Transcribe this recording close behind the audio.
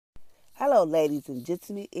Hello, ladies and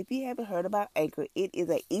gentlemen. If you haven't heard about Anchor, it is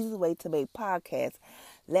an easy way to make podcasts.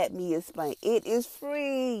 Let me explain. It is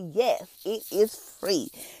free. Yes, it is free.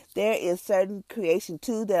 There is certain creation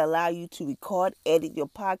tools that allow you to record, edit your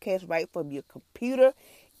podcast right from your computer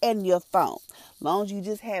and your phone. As long as you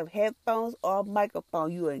just have headphones or a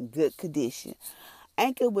microphone, you are in good condition.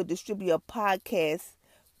 Anchor will distribute your podcast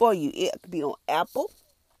for you. It could be on Apple.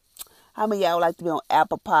 How many of y'all would like to be on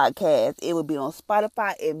Apple Podcasts? It would be on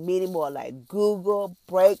Spotify and many more like Google,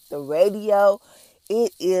 Break, the radio.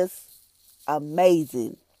 It is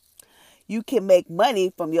amazing. You can make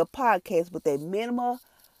money from your podcast with a minimum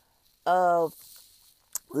of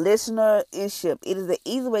listenership. It is an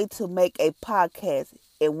easy way to make a podcast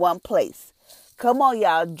in one place. Come on,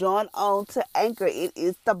 y'all. Join on to Anchor. It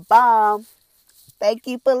is the bomb. Thank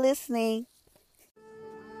you for listening.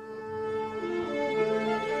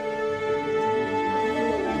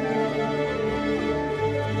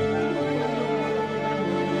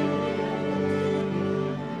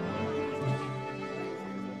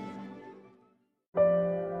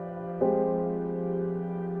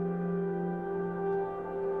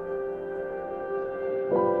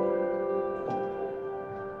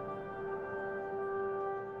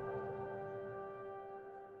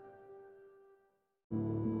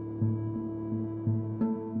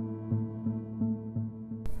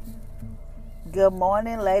 Good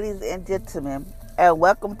morning, ladies and gentlemen, and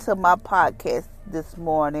welcome to my podcast this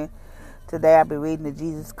morning. Today I'll be reading the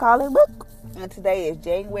Jesus Calling book, and today is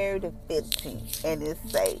January the 15th, and it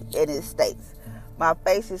states, "My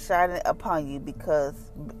face is shining upon you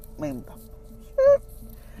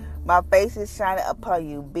my face is shining upon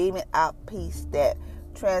you, beaming out peace that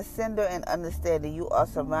transcends and understanding. You are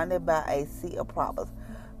surrounded by a sea of problems,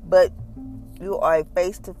 but you are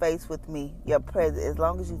face to face with me, your presence. As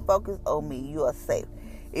long as you focus on me, you are safe.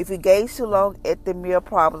 If you gaze too long at the mere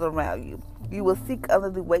problems around you, you will sink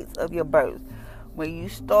under the weights of your burdens. When you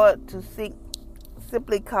start to sink,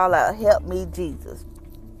 simply call out, 'Help me, Jesus,'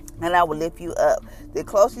 and I will lift you up. The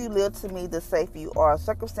closer you live to me, the safer you are.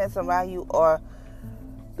 Circumstances around you are,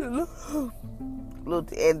 and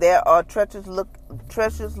there are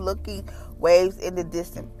treacherous looking waves in the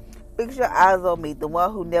distance. Fix your eyes on me, the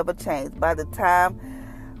one who never changed. By the time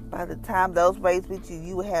those waves reach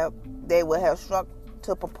you, they will have shrunk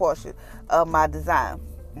to proportion of my design.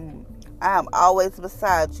 I am always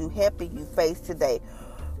beside you, helping you face today's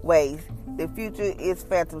waves. The future is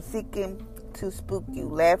phantom, seeking to spook you.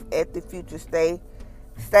 Laugh at the future. Stay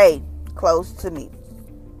close to me.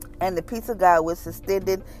 And the peace of God, which is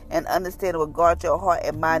extended and understanding, will guard your heart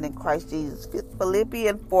and mind in Christ Jesus."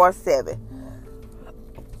 Philippians 4:7.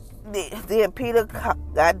 Then Peter got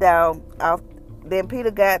down out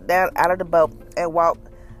of the boat and walked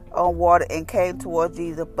on water and came toward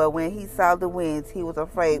Jesus. But when he saw the winds, he was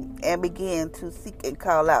afraid and began to seek and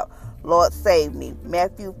call out, "Lord, save me."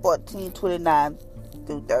 Matthew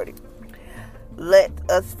 14:29-30. Let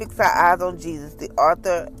us fix our eyes on Jesus, the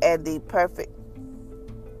author and the perfect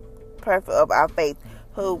of our faith,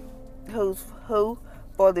 who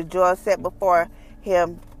for the joy set before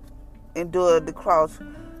him endured the cross,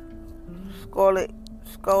 scorning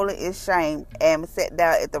its shame, and sat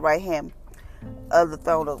down at the right hand of the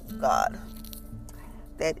throne of God.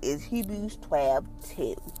 That is Hebrews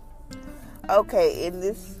 12:10. Okay, in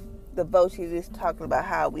this devotion, it is talking about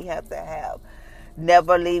how we have to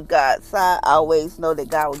never leave God's side. Always know that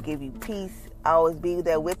God will give you peace. Always be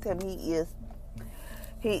there with Him. He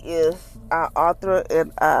is our author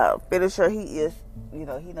and finisher. He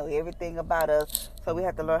knows everything about us. So we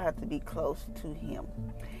have to learn how to be close to Him.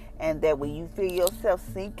 And that when you feel yourself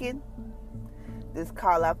sinking, just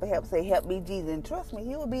call out for help. Say, "Help me, Jesus." And trust me,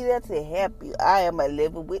 He will be there to help you. I am a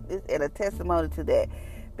living witness and a testimony to that.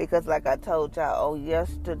 Because like I told y'all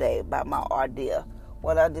yesterday about my ordeal,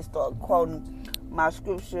 when I just started quoting my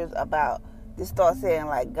scriptures about, just start saying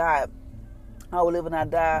like, "God, I will live and I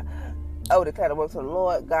die. I will declare the works of the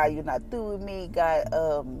Lord. God, you're not through with me. God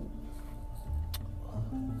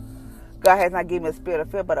has not given me a spirit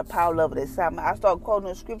of fear, but a power, love, and excitement." I start quoting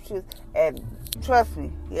the scriptures, and trust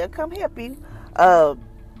me, He'll come help you. So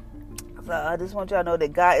I just want y'all to know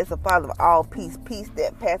that God is the Father of all peace, peace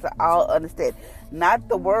that passes all understanding. Not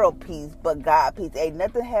the world peace, but God peace. Ain't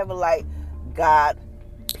nothing having like God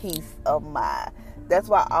peace of mind. That's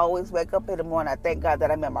why I always wake up in the morning. I thank God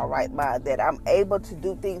that I'm in my right mind, that I'm able to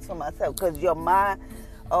do things for myself. Because your mind,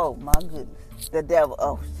 oh my goodness. The devil,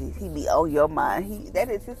 he be on your mind.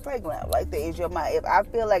 That is his playground. Right there is your mind. If I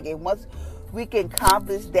feel like once we can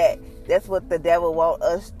accomplish that, that's what the devil want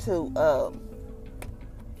us to.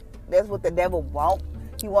 That's what the devil want.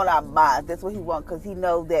 He want our minds. That's what he want, because he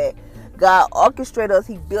knows that God orchestrated us.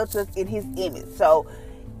 He built us in His image. So,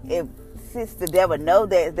 since the devil know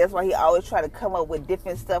that, that's why he always try to come up with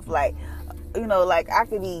different stuff. Like, like I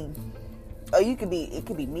could be, or you could be. It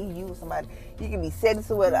could be me, you, somebody. You can be sitting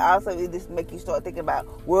somewhere. Also, it just make you start thinking about,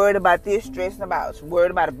 worried about this, stressing about,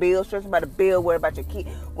 worried about a bill, stressing about a bill, worried about your kid,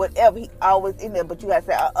 whatever. He always in there, but you gotta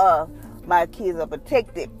say, my kids are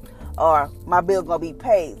protected, or my bill gonna be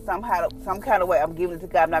paid some kind of way. I'm giving it to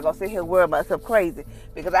God. I'm not gonna sit here and worry myself crazy,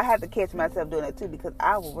 because I have to catch myself doing it too, because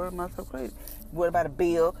I will worry myself crazy. Worried about a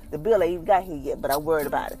bill. The bill ain't even got here yet, but I'm worried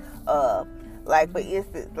about it. Like for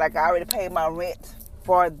instance, like I already paid my rent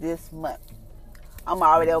for this month. I'm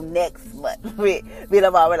already on next month. Then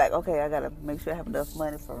I'm already like, okay, I gotta make sure I have enough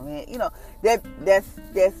money for rent.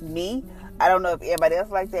 That's me. I don't know if everybody else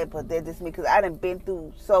like that, but that's just me, because I done been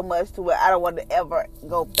through so much to where I don't want to ever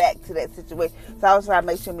go back to that situation. So I was trying to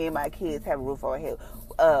make sure me and my kids have a roof over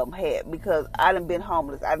head, because I done been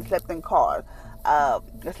homeless. I done slept in cars. I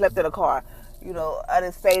slept in a car. I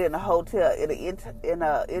done stayed in a hotel in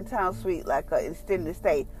a in-town suite, like an extended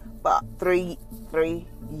stay, for 3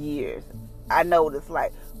 years. I know what it's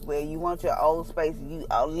like, where you want your own space, you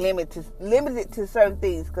are limited to certain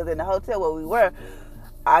things. Because in the hotel where we were,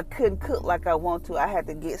 I couldn't cook like I want to. I had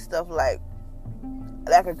to get stuff like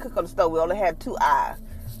I could cook on the stove. We only had 2 eyes.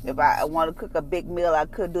 If I want to cook a big meal, I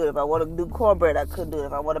couldn't do it. If I want to do cornbread, I couldn't do it.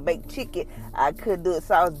 If I want to bake chicken, I couldn't do it.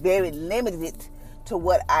 So I was very limited to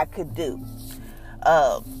what I could do.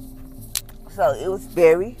 So it was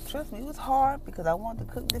trust me, it was hard, because I wanted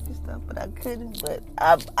to cook different stuff, but I couldn't. But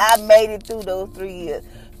I made it through those 3 years.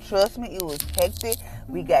 Trust me, it was hectic.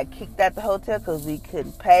 We got kicked out the hotel because we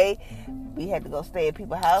couldn't pay. We had to go stay at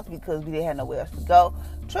people's house because we didn't have nowhere else to go.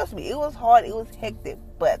 Trust me, it was hard. It was hectic.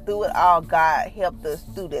 But through it all, God helped us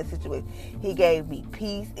through that situation. He gave me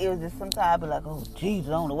peace. It was just sometimes I'd be like, oh, Jesus,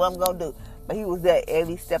 I don't know what I'm going to do. But He was there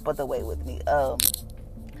every step of the way with me.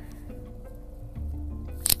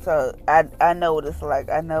 So I know what it's like.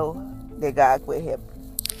 I know that God would help.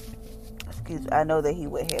 I know that He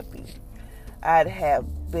would help you. I'd have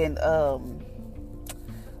been,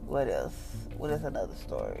 what else? What is another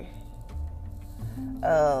story?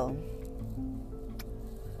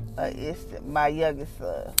 It's my youngest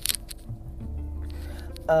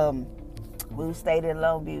son. We stayed in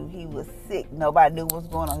Longview. He was sick. Nobody knew what was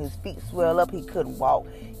going on. His feet swelled up. He couldn't walk.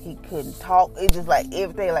 He couldn't talk. It just like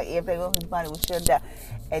everything on his body was shut down.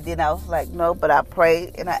 And then I was like, no, but I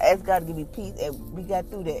prayed and I asked God to give me peace, and we got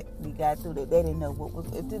through that. They didn't know what was,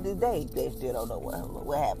 to this day, they still don't know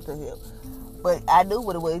what happened to him. But I knew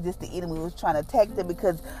what it was. Just the enemy was trying to attack them,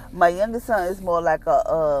 because my youngest son is more like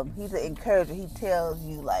he's an encourager. He tells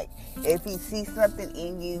you, like, if he sees something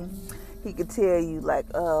in you, he could tell you, like,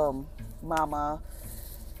 Mama,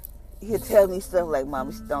 he'll tell me stuff like,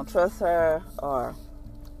 Mama, don't trust her, or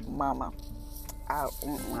Mama, I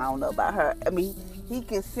don't know about her. I mean, he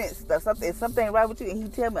can sense stuff. Something right with you, and he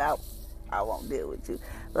tell me I won't deal with you.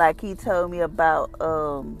 Like he told me about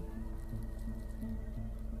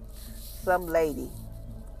some lady,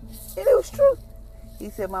 and it was true. He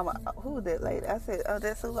said, Mama, who is that lady? I said, oh,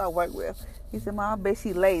 that's who I work with. He said, Mama, I bet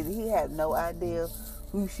she lazy. He had no idea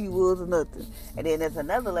who she was or nothing. And then there's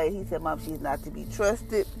another lady. He said, Mom, she's not to be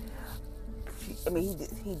trusted.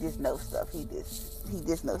 He just knows stuff. He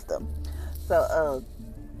just knows stuff. So,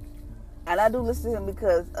 and I do listen to him,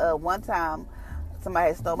 because one time somebody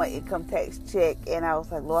had stole my income tax check, and I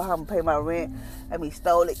was like, Lord, how am I gonna pay my rent?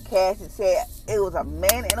 Stole it, cashed it, said it was a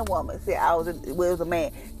man and a woman. Said it was a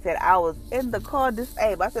man. Said I was in the car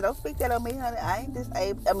disabled. I said, don't speak that on me, honey. I ain't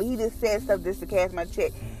disabled. He just said stuff just to cash my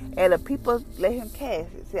check. And the people let him cash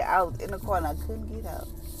it. Said I was in the car and I couldn't get out.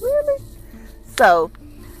 Really? So,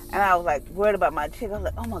 and I was like worried about my check. I was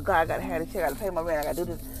like, oh my God, I gotta have the check. I gotta pay my rent. I gotta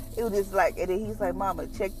do this. It was just like, and then he's like, Mama,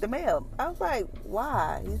 check the mail. I was like,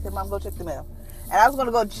 why? He said, Mom, go check the mail. And I was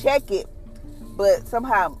gonna go check it, but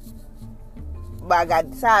somehow I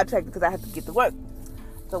got sidetracked because I had to get to work.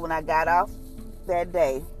 So when I got off that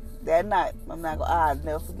night, I'll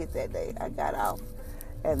never forget that day. I got off,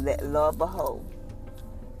 and that, Lord behold,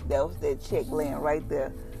 there was that check laying right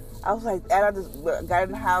there. I was like, and I just got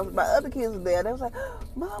in the house. My other kids were there. They was like,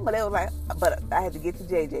 Mama. They was like, but I had to get to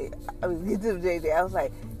JJ. I was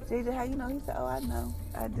like, JJ, how you know? He said, oh, I know.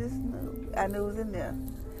 I just knew. I knew it was in there.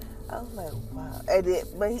 I was like, wow.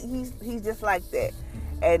 But he's just like that.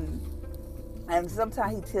 And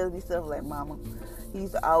sometimes he tells me stuff like, Mama, he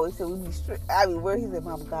used to always say, we be strict. Where he said,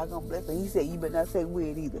 Mama, God gonna bless her. He said, you better not say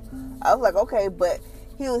weird either. I was like, okay, but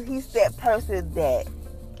he's that person that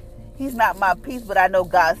he's not my peace, but I know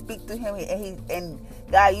God speak through him, and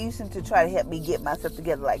God used him to try to help me get myself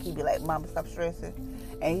together. Like he'd be like, Mama, stop stressing,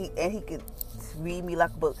 and he could just read me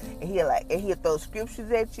like a book. And he'll throw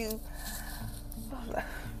scriptures at you. I was like,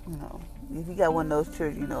 if you got one of those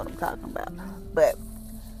churches, you know what I'm talking about. But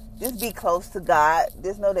just be close to God.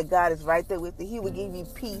 Just know that God is right there with you. He will give you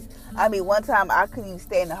peace. I mean, one time I couldn't even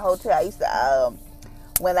stay in the hotel. I used to,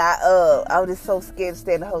 when I was just so scared to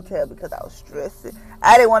stay in the hotel because I was stressed.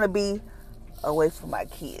 I didn't want to be away from my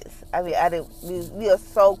kids. I mean, we are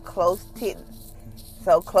so close to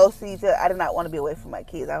each other. I did not want to be away from my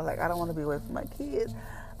kids. I was like, I don't want to be away from my kids.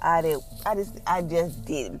 I just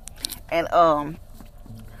didn't. And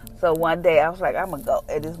so one day I was like, I'm gonna go.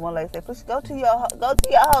 And this one lady said, "Push, go to your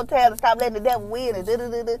hotel and stop letting the devil win." And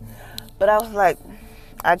But I was like,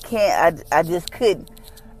 I can't. I just couldn't.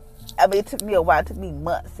 I mean, it took me a while. It took me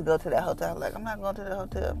months to go to that hotel. I was like, I'm not going to the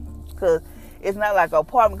hotel because it's not like an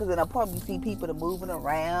apartment. Because in an apartment, you see people that moving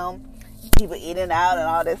around, people in and out, and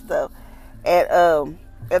all that stuff. At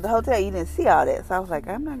the hotel, you didn't see all that. So I was like,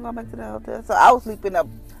 I'm not going back to the hotel. So I was sleeping up.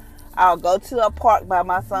 I'll go to a park by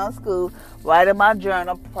my son's school, write in my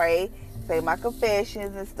journal, pray, say my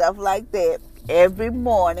confessions and stuff like that every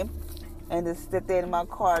morning, and just sit there in my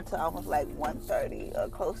car till almost like 1:30 or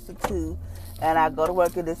close to 2, and I go to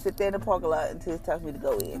work and just sit there in the parking lot until it's time for me to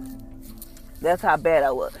go in. That's how bad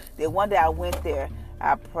I was. Then one day I went there,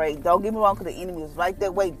 I prayed. Don't get me wrong, because the enemy was right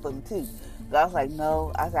there waiting for me too. So I was like,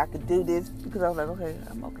 no, I could do this, because I was like, okay.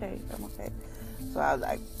 So I was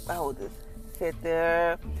like, I would just sit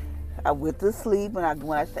there. I went to sleep, and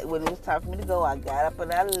when it was time for me to go, I got up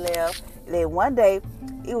and I left. And then one day,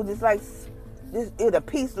 it was just like it was a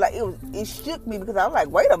piece, like it shook me, because I was like,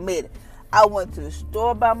 wait a minute. I went to the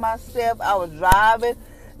store by myself. I was driving,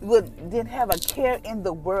 didn't have a care in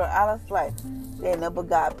the world. I was like, there ain't never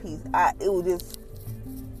got peace. It was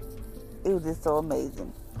just so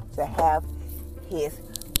amazing to have His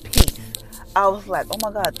peace. I was like, oh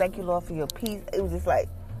my God, thank you, Lord, for your peace. It was just like,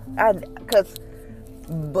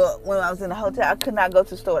 but when I was in the hotel, I could not go to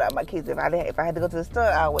the store without my kids. If I had to go to the store,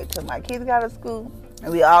 I would wait till my kids got out of school,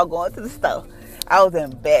 and we all going to the store. I was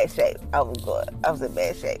in bad shape. I was in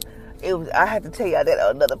bad shape. I had to tell y'all that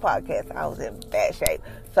on another podcast. I was in bad shape.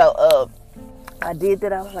 So I did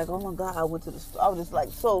that. I was like, oh my God, I went to the store. I was just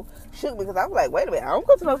like so shook, because I was like, wait a minute, I don't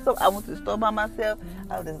go to no store. I went to the store by myself.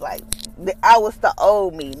 I was just like, I was the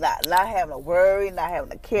old me, not having to worry, not having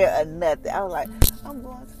to care or nothing. I was like, I'm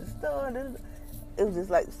going to the store. It was just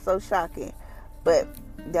like so shocking. But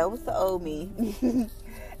that was the old me.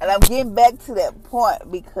 And I'm getting back to that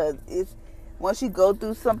point, because it's once you go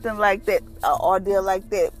through something like that, an ordeal like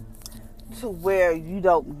that, to where you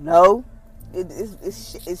don't know, it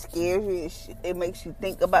scares you. It makes you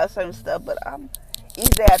think about certain stuff. But each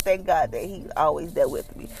day I thank God that He's always there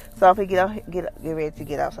with me. So if I get ready to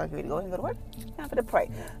get out, so I can ready to go ahead and go to work. Time for to pray.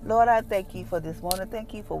 Lord, I thank You for this morning.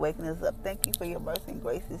 Thank You for waking us up. Thank You for Your mercy and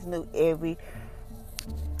grace is new every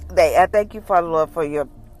day. I thank You, Father Lord, for your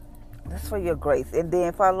grace. And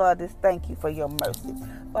then, Father Lord, just thank You for Your mercy.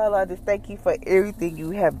 Father Lord, just thank You for everything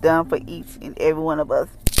You have done for each and every one of us.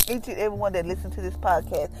 Each and every one that listens to this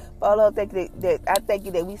podcast. Father Lord, I thank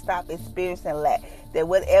You that we stop experiencing lack. That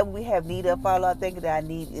whatever we have need of, Father Lord, I thank You that our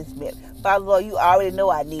need is met. Father Lord, You already know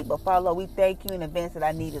our need, but Father Lord, we thank You in advance that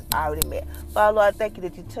our need is already met. Father Lord, I thank You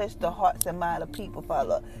that You touch the hearts and minds of people, Father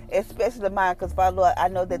Lord. Especially mine, because Father Lord, I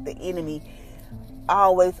know that the enemy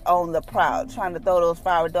always on the prowl, trying to throw those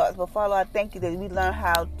fiery darts. But Father Lord, I thank You that we learn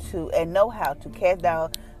how to and know how to cast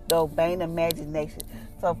down those vain imaginations.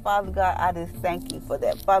 So Father God, I just thank You for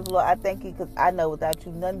that. Father Lord, I thank You because I know without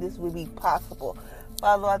You none of this would be possible.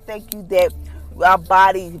 Father Lord, I thank You that our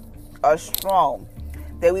bodies are strong,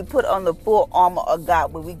 that we put on the full armor of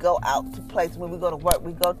God when we go out to places, when we go to work,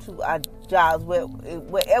 we go to our jobs,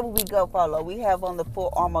 wherever we go, Father Lord, we have on the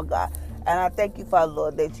full armor of God. And I thank You, Father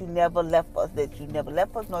Lord, that You never left us,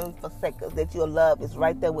 nor You forsake us, that Your love is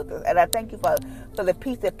right there with us. And I thank You, Father, for the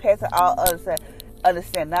peace that passes all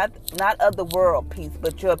understand, not of the world peace,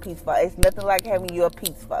 but Your peace, Father. It's nothing like having Your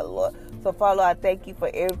peace, Father Lord. So, Father Lord, I thank You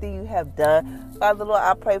for everything You have done. Father Lord,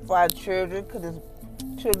 I pray for our children, because it's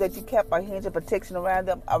true that You kept our hands of protection around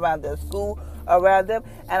them, around their school, around them.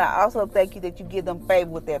 And I also thank You that You give them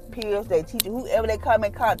favor with their peers, their teachers, whoever they come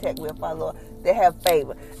in contact with, Father Lord, they have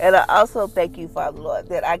favor. And I also thank You, Father Lord,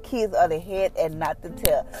 that our kids are the head and not the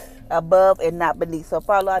tail, above and not beneath. So,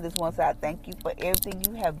 Father Lord, I just want to say I thank You for everything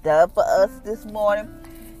You have done for us this morning,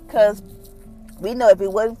 because we know if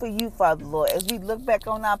it wasn't for You, Father Lord, as we look back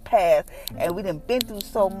on our past, and we done been through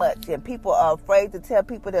so much, and people are afraid to tell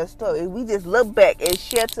people their story, we just look back and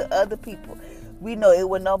share to other people, we know it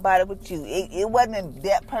was nobody but You. It wasn't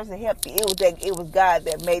that person helped you. It was God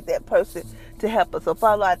that made that person to help us. So,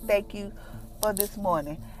 Father Lord, I thank You for this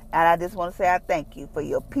morning. And I just want to say I thank You for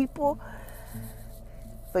Your people.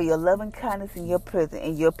 for your loving kindness and your presence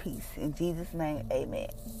and your peace. In Jesus' name, amen.